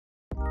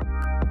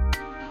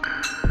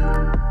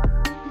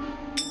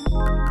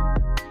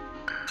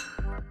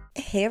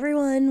Hey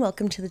everyone,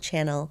 welcome to the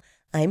channel.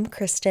 I'm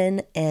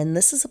Kristen, and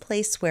this is a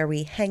place where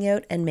we hang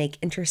out and make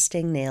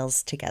interesting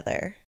nails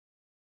together.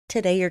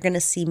 Today you're going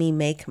to see me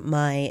make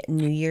my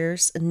New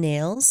Year's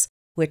nails,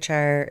 which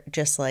are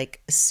just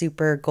like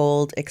super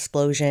gold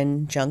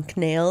explosion junk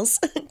nails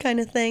kind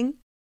of thing.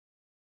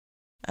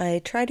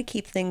 I try to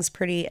keep things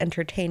pretty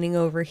entertaining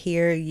over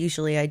here.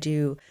 Usually I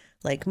do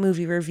like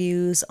movie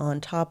reviews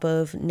on top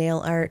of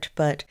nail art,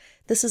 but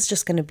this is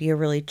just going to be a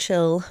really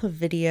chill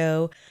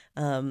video.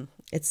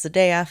 It's the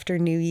day after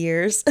New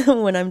Year's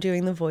when I'm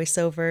doing the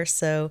voiceover,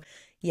 so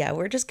yeah,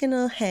 we're just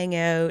gonna hang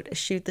out,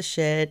 shoot the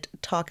shit,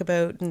 talk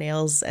about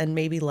nails and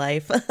maybe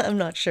life. I'm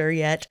not sure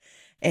yet.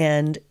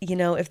 And,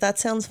 if that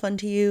sounds fun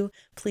to you,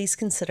 please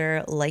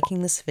consider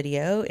liking this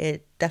video.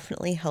 It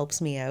definitely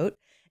helps me out.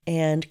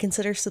 And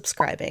consider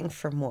subscribing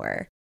for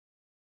more.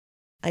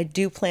 I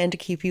do plan to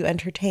keep you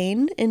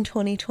entertained in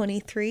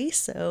 2023,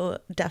 so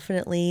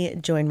definitely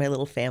join my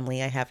little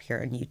family I have here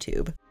on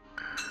YouTube.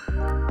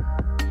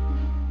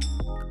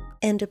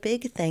 And a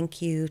big thank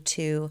you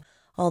to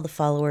all the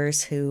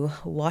followers who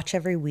watch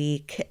every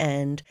week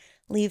and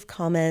leave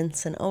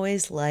comments and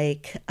always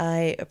like.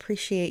 I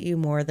appreciate you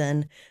more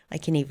than I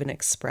can even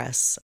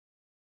express.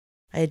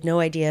 I had no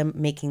idea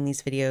making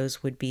these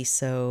videos would be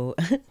so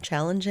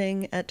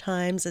challenging at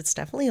times. It's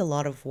definitely a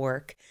lot of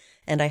work,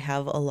 and I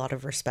have a lot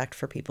of respect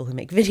for people who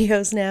make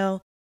videos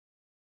now.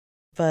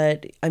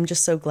 But I'm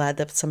just so glad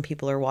that some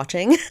people are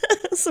watching.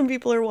 Some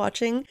people are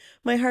watching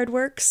my hard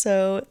work,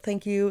 so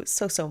thank you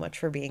so much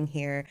for being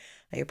here.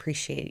 I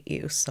appreciate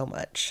you so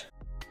much.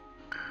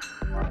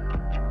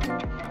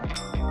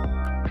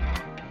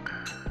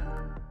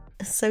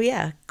 So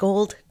yeah,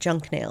 gold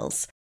junk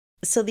nails.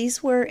 So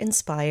these were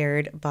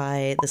inspired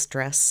by this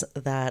dress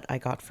that I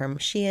got from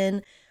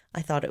Shein.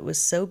 I thought it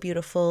was so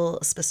beautiful,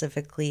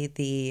 specifically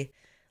the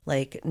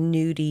like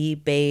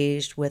nudie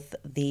beige with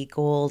the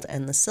gold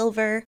and the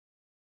silver.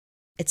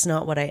 It's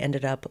not what I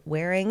ended up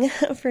wearing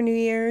for New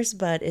Year's,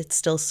 but it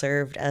still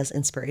served as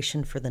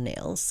inspiration for the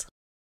nails.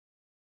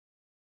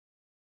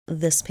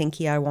 This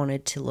pinky I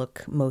wanted to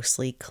look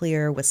mostly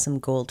clear with some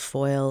gold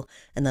foil,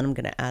 and then I'm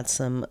going to add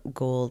some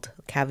gold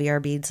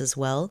caviar beads as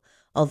well.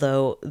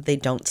 Although they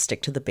don't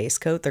stick to the base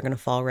coat, they're going to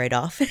fall right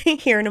off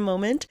here in a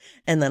moment,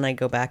 and then I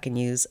go back and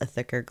use a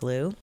thicker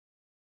glue.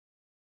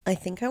 I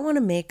think I want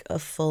to make a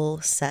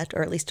full set,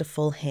 or at least a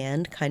full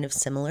hand, kind of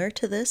similar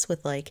to this,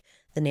 with like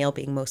the nail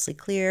being mostly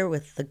clear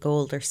with the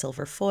gold or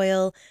silver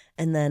foil,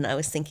 and then I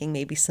was thinking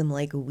maybe some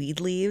like weed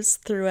leaves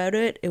throughout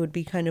it. It would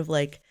be kind of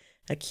like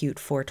a cute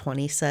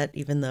 420 set,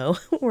 even though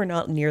we're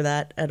not near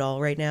that at all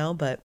right now,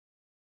 but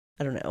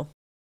I don't know.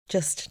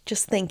 Just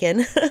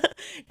thinking.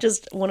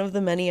 Just one of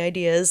the many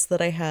ideas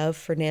that I have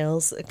for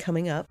nails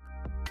coming up.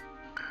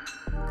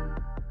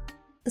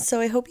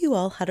 So I hope you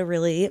all had a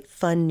really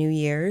fun New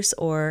Year's,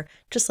 or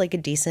just like a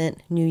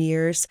decent New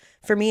Year's.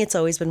 For me, it's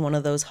always been one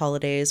of those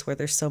holidays where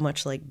there's so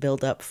much like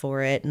build up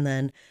for it, and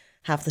then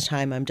half the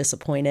time I'm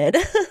disappointed.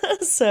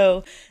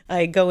 So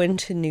I go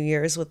into New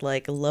Year's with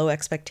like low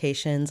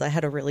expectations. I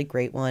had a really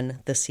great one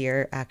this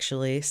year,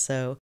 actually,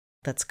 so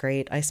that's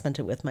great. I spent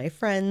it with my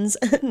friends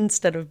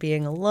instead of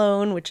being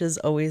alone, which is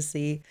always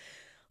the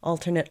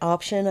alternate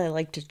option I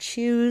like to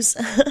choose.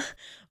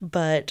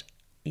 But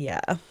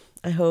yeah.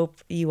 I hope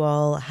you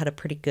all had a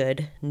pretty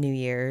good New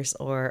Year's,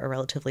 or a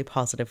relatively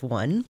positive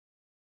one.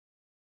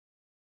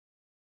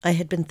 I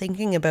had been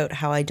thinking about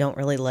how I don't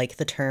really like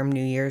the term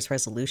New Year's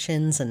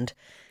resolutions, and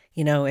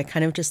it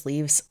kind of just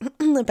leaves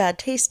a bad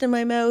taste in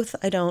my mouth.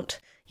 I don't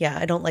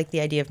like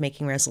the idea of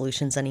making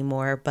resolutions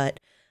anymore, but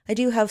I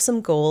do have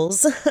some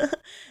goals.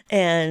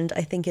 And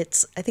I think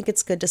it's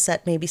good to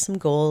set maybe some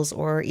goals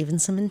or even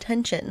some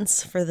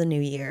intentions for the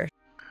new year.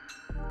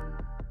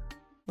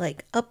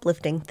 Like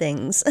uplifting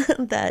things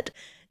that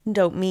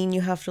don't mean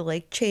you have to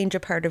like change a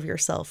part of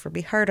yourself or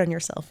be hard on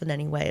yourself in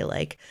any way,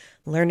 like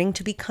learning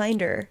to be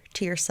kinder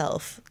to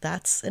yourself.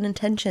 That's an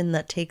intention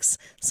that takes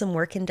some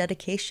work and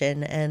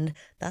dedication, and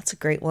that's a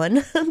great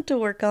one to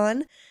work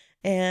on.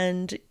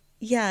 And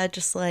yeah,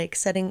 just like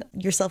setting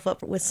yourself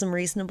up with some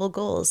reasonable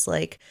goals.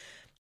 Like,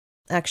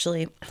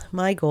 actually,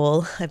 my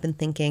goal I've been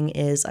thinking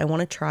is I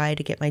want to try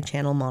to get my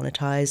channel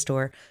monetized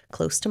or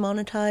close to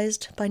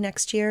monetized by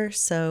next year.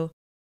 So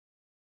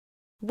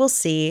we'll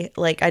see.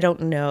 Like, I don't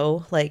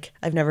know. Like,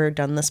 I've never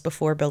done this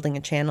before, building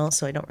a channel,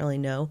 so I don't really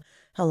know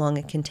how long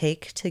it can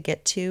take to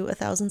get to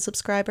 1,000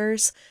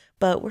 subscribers.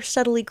 But we're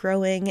steadily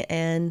growing,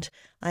 and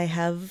I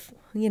have,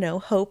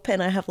 hope,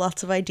 and I have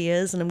lots of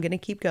ideas, and I'm going to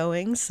keep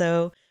going.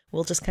 So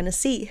we'll just kind of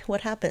see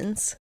what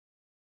happens.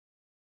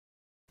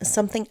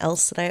 Something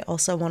else that I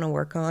also want to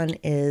work on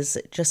is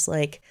just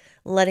like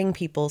letting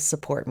people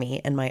support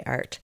me and my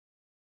art.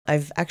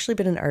 I've actually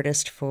been an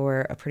artist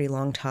for a pretty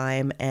long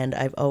time, and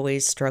I've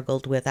always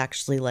struggled with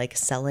actually like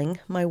selling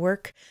my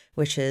work,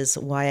 which is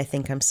why I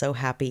think I'm so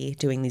happy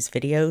doing these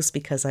videos,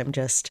 because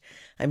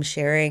I'm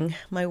sharing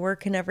my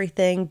work and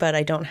everything, but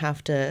I don't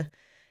have to,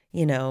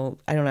 I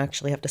don't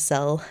actually have to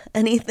sell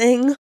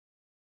anything.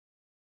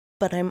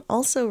 But I'm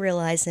also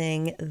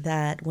realizing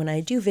that when I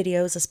do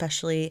videos,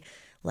 especially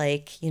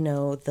Like,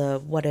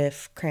 the what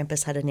if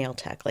Krampus had a nail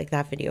tech, like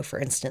that video, for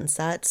instance.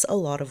 That's a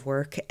lot of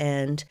work.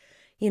 And,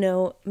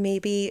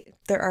 maybe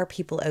there are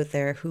people out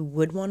there who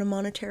would want to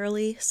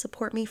monetarily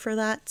support me for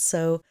that.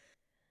 So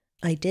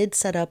I did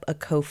set up a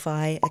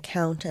Ko-Fi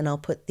account, and I'll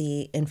put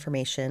the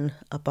information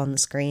up on the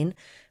screen,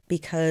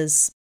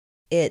 because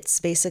it's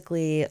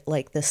basically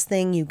like this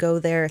thing. You go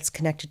there, it's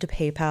connected to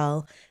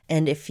PayPal,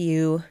 and if if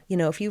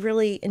you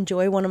really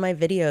enjoy one of my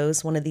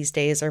videos one of these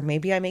days, or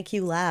maybe I make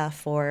you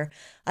laugh, or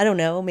I don't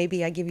know,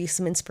 maybe I give you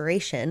some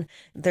inspiration,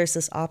 there's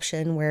this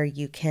option where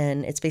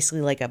it's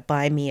basically like a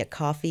buy me a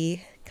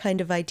coffee kind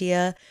of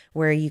idea,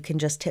 where you can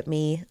just tip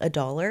me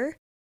 $1.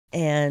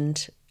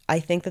 And I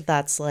think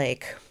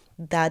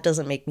that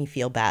doesn't make me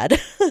feel bad.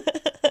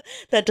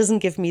 That doesn't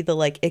give me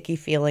the icky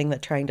feeling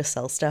that trying to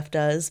sell stuff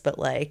does, but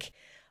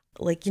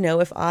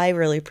if I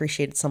really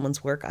appreciated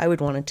someone's work, I would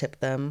want to tip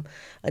them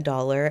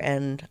 $1.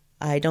 And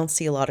I don't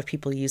see a lot of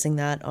people using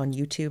that on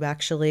YouTube,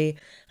 actually.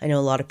 I know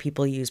a lot of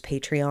people use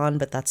Patreon,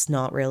 but that's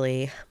not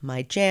really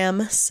my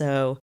jam.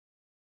 So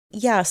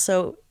yeah,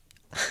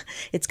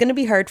 it's going to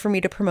be hard for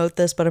me to promote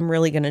this, but I'm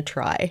really going to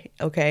try.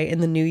 Okay. In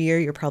the new year,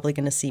 you're probably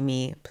going to see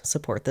me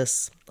support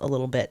this a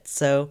little bit.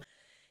 So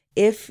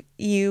if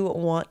you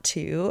want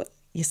to,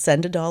 you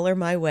send $1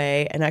 my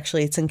way, and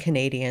actually it's in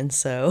Canadian,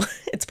 so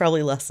it's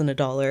probably less than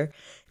 $1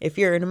 if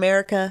you're in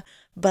America.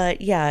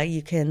 But yeah,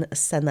 you can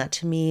send that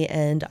to me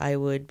and I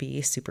would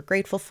be super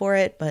grateful for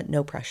it, but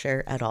no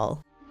pressure at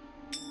all.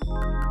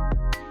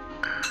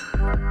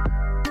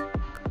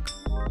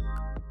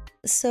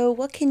 So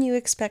what can you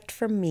expect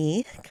from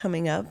me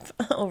coming up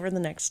over the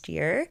next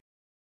year?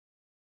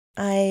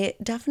 I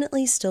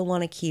definitely still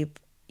want to keep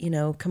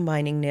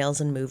combining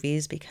nails and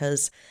movies,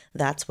 because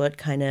that's what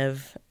kind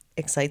of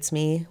excites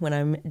me when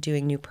I'm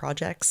doing new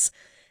projects.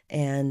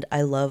 And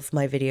I love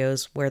my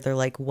videos where they're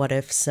like, what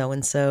if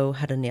so-and-so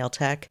had a nail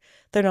tech?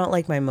 They're not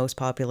like my most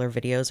popular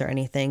videos or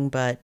anything,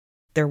 but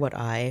they're what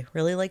I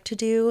really like to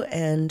do.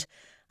 And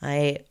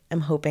I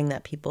am hoping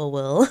that people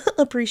will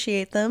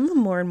appreciate them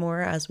more and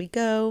more as we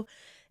go.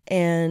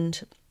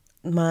 And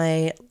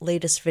my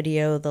latest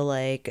video, the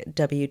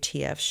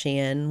WTF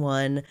Shein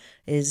one,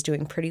 is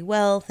doing pretty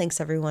well.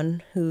 Thanks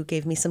everyone who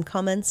gave me some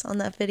comments on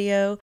that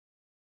video.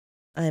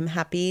 I'm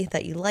happy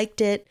that you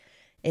liked it.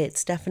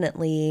 It's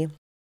definitely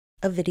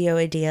a video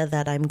idea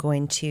that I'm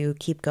going to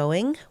keep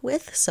going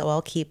with, so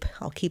I'll keep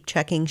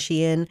checking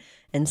Shein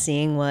and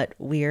seeing what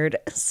weird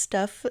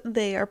stuff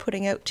they are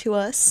putting out to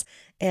us,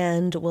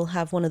 and we'll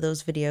have one of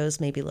those videos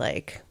maybe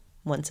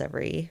once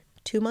every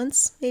 2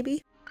 months,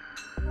 maybe.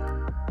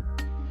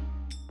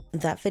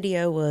 That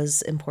video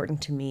was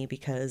important to me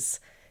because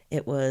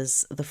it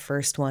was the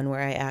first one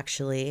where I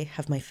actually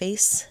have my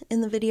face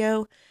in the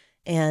video,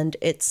 and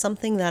it's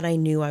something that I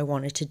knew I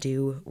wanted to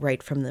do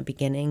right from the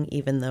beginning,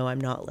 even though I'm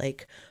not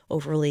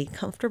overly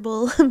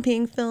comfortable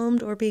being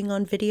filmed or being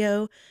on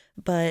video,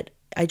 but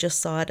I just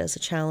saw it as a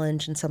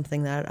challenge and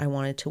something that I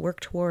wanted to work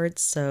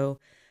towards. So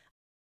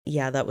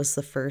yeah, that was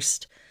the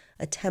first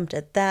attempt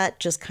at that,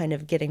 just kind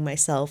of getting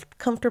myself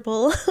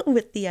comfortable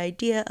with the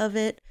idea of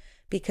it,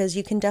 because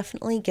you can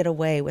definitely get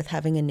away with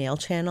having a nail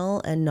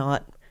channel and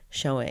not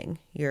showing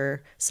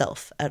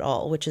yourself at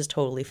all, which is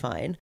totally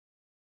fine.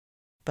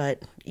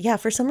 But yeah,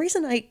 for some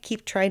reason I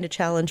keep trying to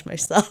challenge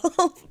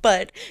myself,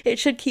 but it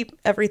should keep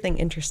everything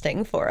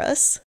interesting for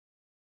us.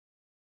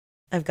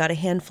 I've got a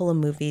handful of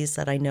movies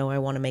that I know I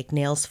want to make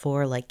nails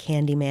for, like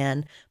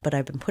Candyman, but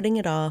I've been putting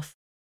it off.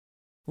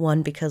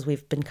 One, because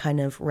we've been kind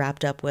of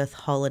wrapped up with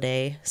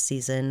holiday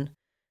season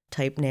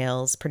type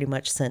nails pretty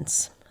much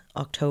since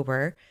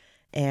October.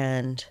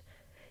 And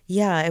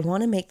yeah, I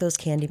want to make those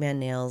Candyman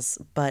nails,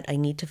 but I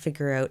need to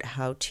figure out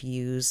how to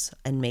use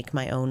and make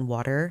my own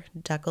water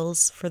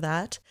decals for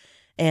that.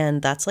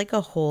 And that's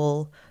a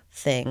whole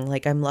thing.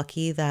 I'm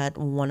lucky that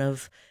one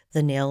of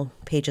the nail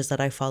pages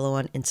that I follow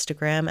on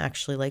Instagram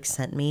actually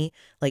sent me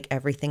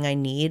everything I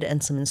need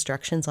and some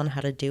instructions on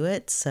how to do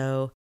it.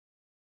 So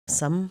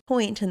some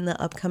point in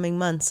the upcoming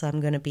months, I'm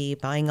going to be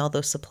buying all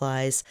those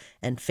supplies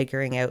and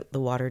figuring out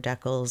the water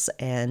decals,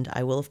 and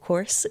I will of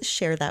course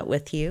share that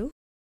with you.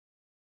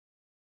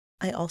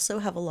 I also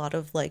have a lot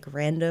of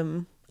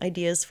random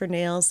ideas for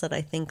nails that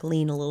I think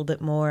lean a little bit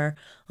more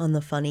on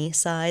the funny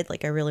side.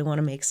 I really want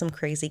to make some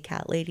crazy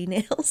cat lady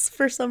nails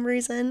for some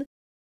reason.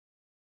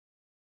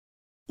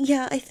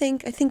 Yeah, I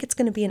think it's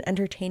going to be an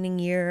entertaining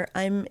year.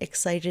 I'm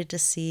excited to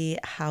see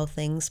how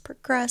things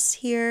progress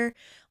here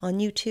on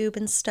YouTube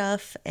and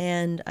stuff,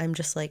 and I'm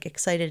just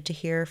excited to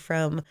hear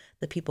from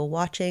the people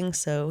watching.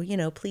 So,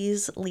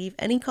 please leave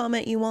any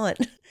comment you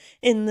want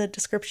in the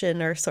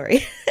description, or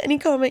sorry, any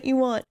comment you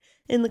want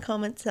in the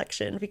comment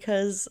section,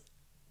 because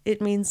it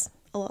means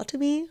a lot to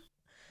me.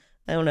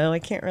 I don't know,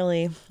 I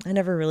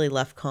never really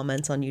left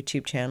comments on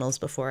YouTube channels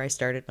before I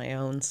started my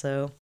own,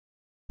 so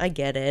I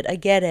get it.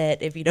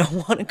 If you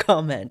don't want to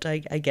comment, I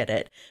get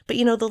it. But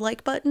the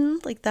like button,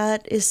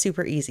 that is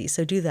super easy,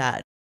 so do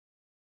that.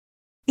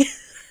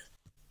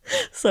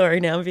 Sorry,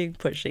 now I'm being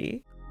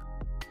pushy.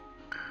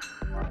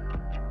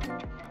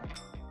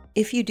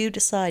 If you do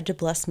decide to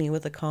bless me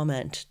with a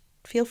comment,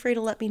 feel free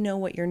to let me know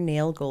what your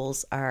nail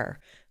goals are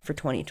for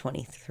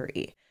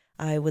 2023.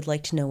 I would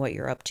like to know what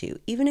you're up to.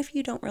 Even if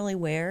you don't really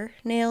wear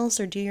nails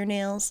or do your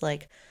nails,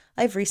 like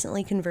I've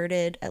recently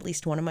converted at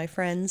least one of my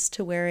friends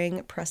to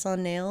wearing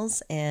press-on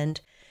nails,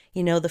 and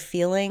the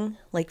feeling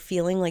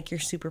like you're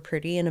super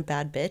pretty and a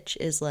bad bitch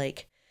is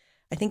like,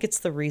 I think it's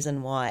the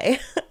reason why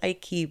I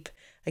keep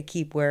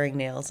wearing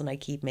nails and I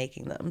keep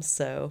making them.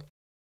 So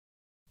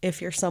if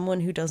you're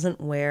someone who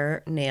doesn't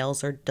wear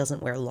nails or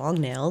doesn't wear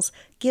long nails,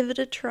 give it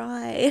a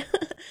try.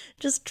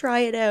 Just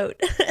try it out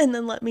and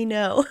then let me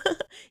know.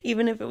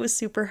 Even if it was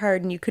super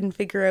hard and you couldn't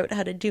figure out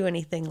how to do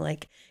anything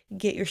like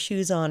get your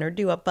shoes on or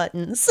do up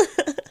buttons.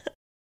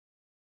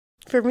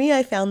 For me,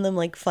 I found them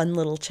like fun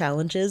little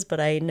challenges, but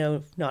I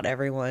know not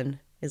everyone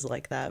is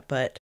like that.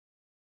 But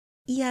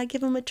yeah,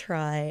 give them a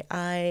try.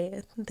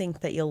 I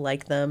think that you'll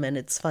like them, and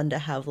it's fun to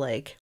have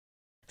like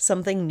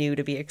something new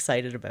to be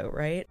excited about,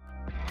 right?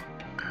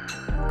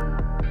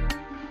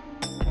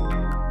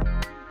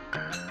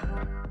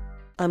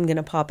 I'm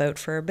gonna pop out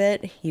for a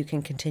bit. You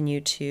can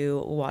continue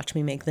to watch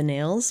me make the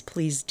nails.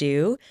 Please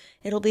do.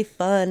 It'll be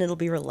fun. It'll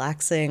be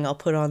relaxing. I'll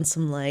put on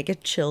some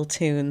like chill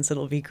tunes.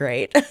 It'll be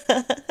great.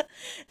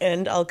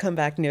 And I'll come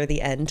back near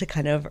the end to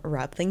kind of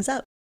wrap things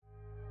up.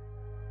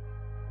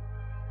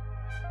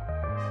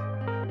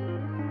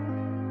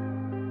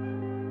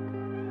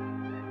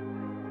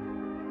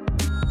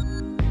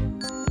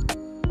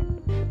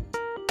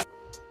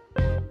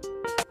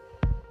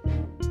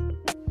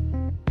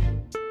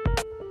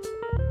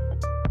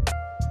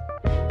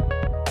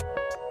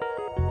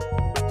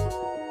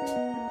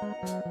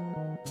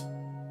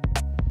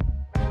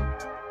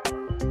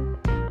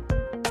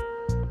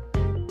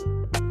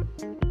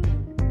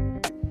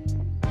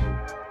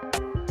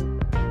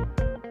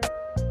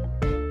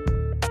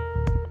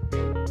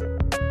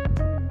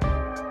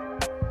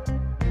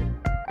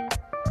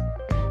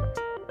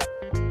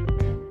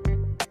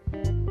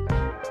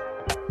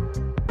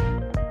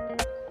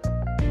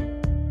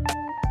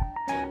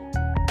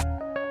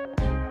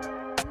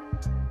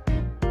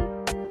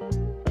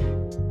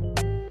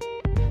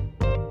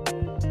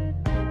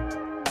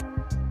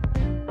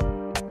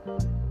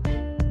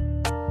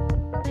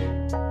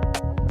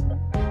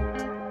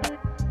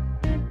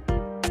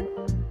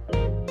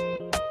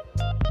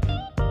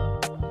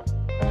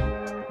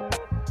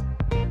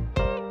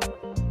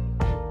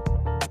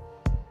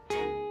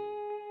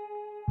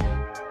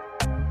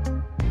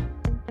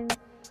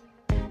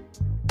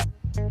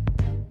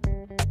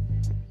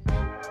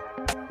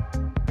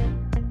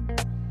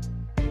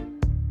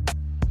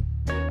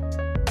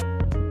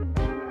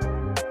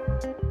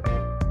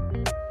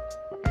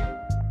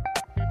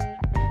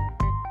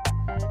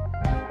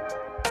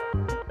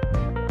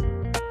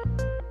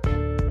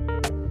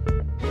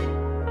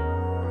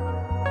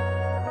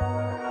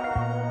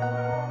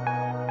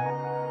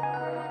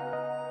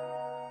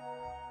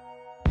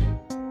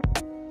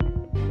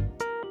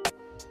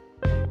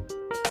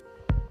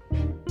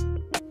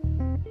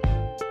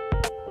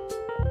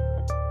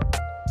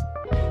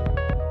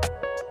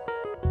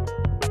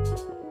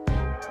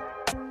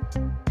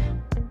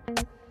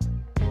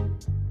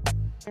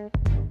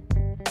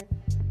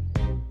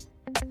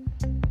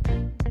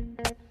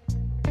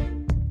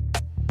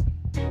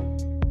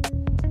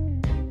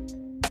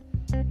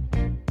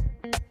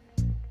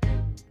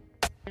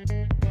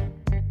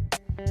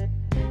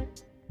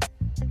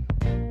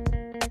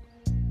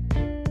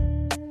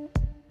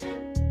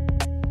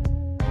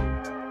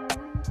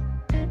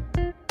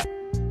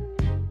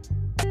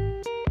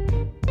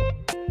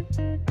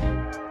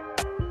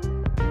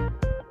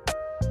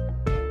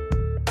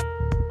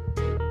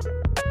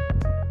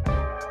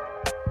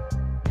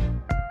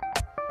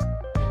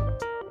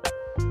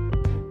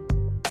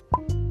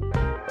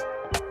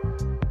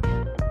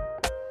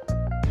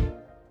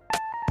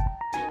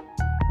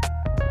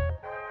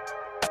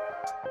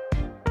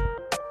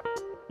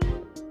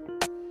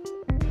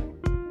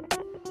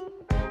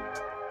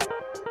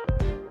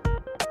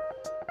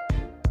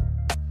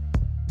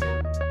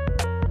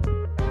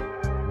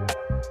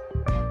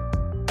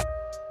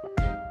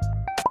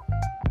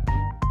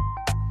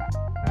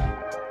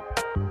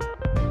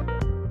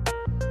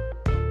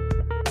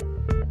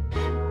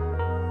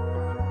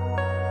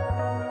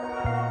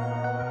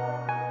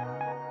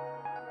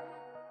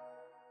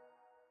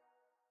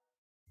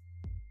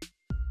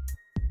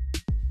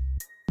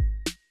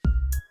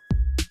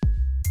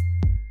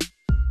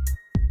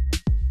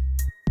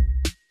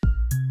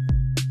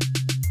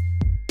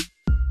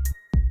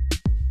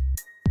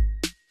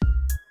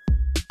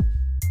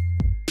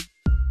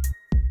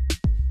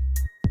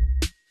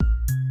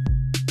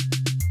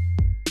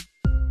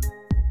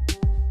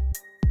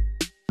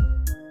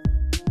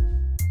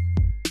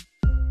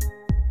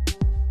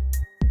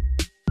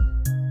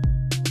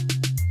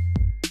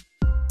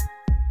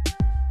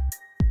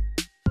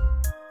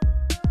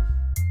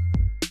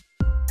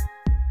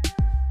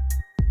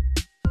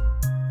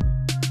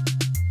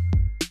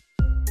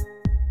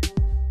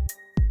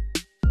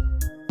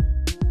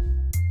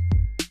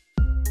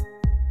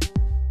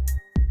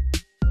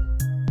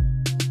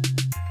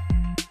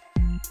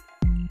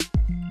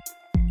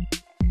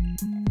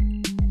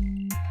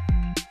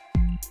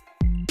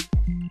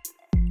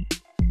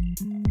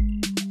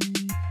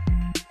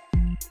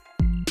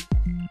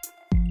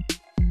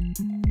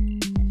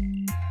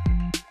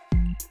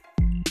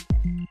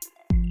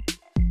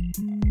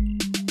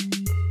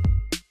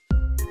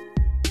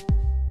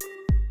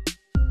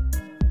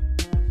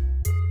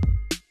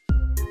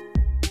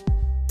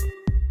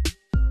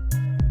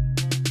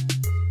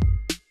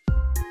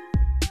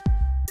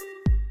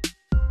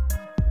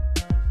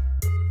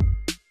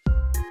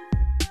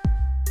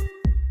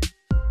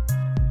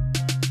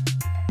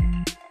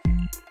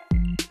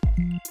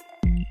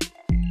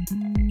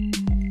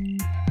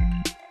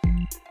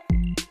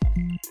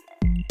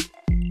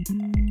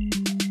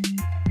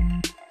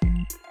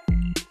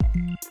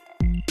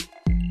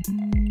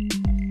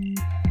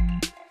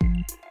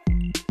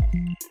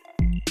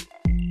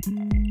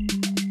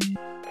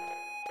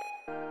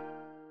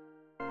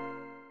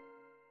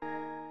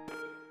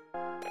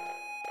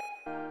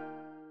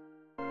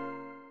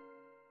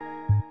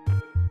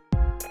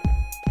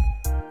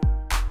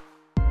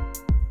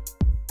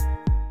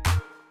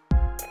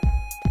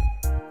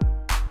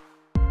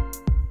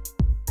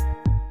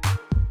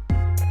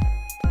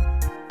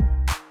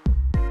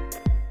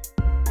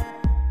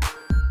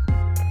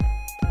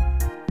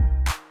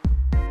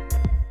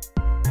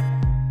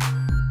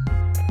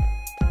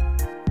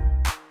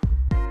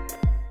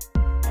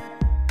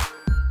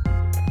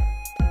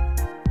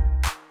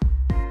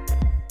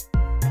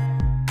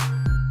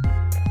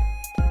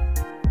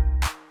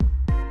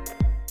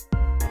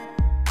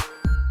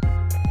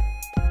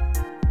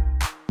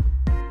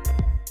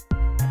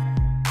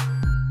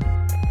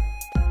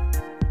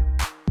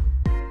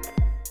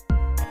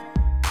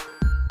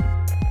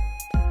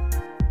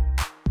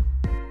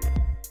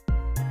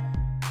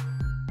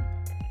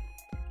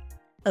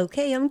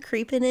 Okay, I'm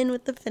creeping in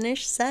with the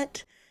finished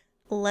set.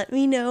 Let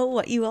me know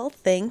what you all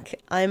think.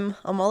 I'm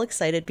all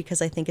excited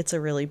because I think it's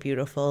a really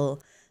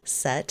beautiful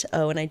set.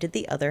 Oh, and I did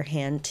the other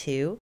hand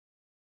too.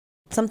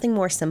 Something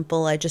more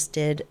simple. I just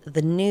did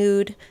the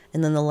nude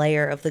and then the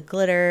layer of the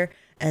glitter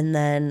and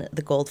then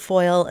the gold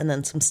foil and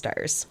then some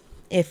stars,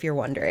 if you're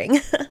wondering.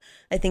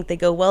 I think they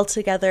go well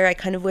together. I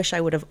kind of wish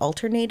I would have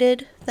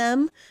alternated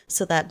them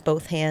so that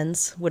both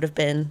hands would have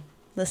been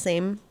the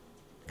same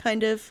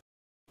kind of,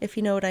 if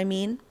you know what I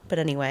mean. But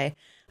anyway,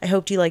 I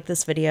hope you like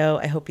this video.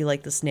 I hope you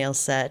like this nail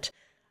set.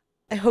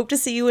 I hope to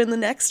see you in the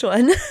next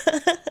one.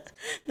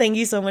 Thank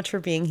you so much for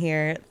being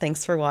here.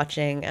 Thanks for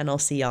watching, and I'll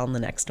see y'all in the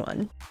next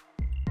one.